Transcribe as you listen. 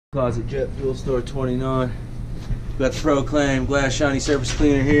Closet Jet Fuel Store 29. We got the Proclaim Glass Shiny Surface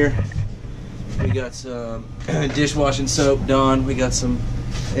Cleaner here. We got some dishwashing soap, Dawn. We got some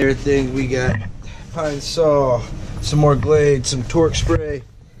everything. We got Pine Saw, some more Glade, some Torque spray.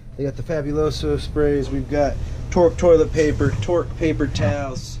 They got the Fabuloso sprays. We've got Torque toilet paper, Torque paper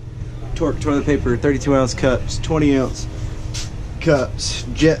towels, Torque toilet paper, 32-ounce cups, 20-ounce cups,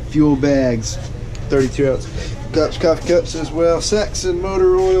 jet fuel bags, 32-ounce cups, coffee cups as well. Saxon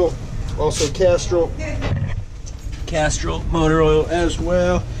motor oil, also Castrol motor oil as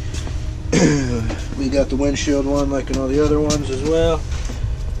well. We got the windshield one like in all the other ones as well.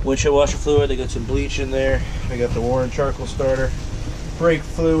 Windshield washer fluid, they got some bleach in there. We got the Warren charcoal starter, brake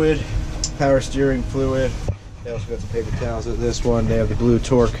fluid, power steering fluid. They also got some paper towels at this one. They have the blue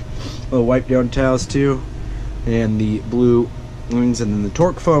Torque little wipe down towels too, and the blue wings, and then the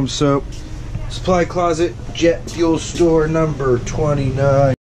Torque foam soap. Supply Closet Jet Fuel Store number 29.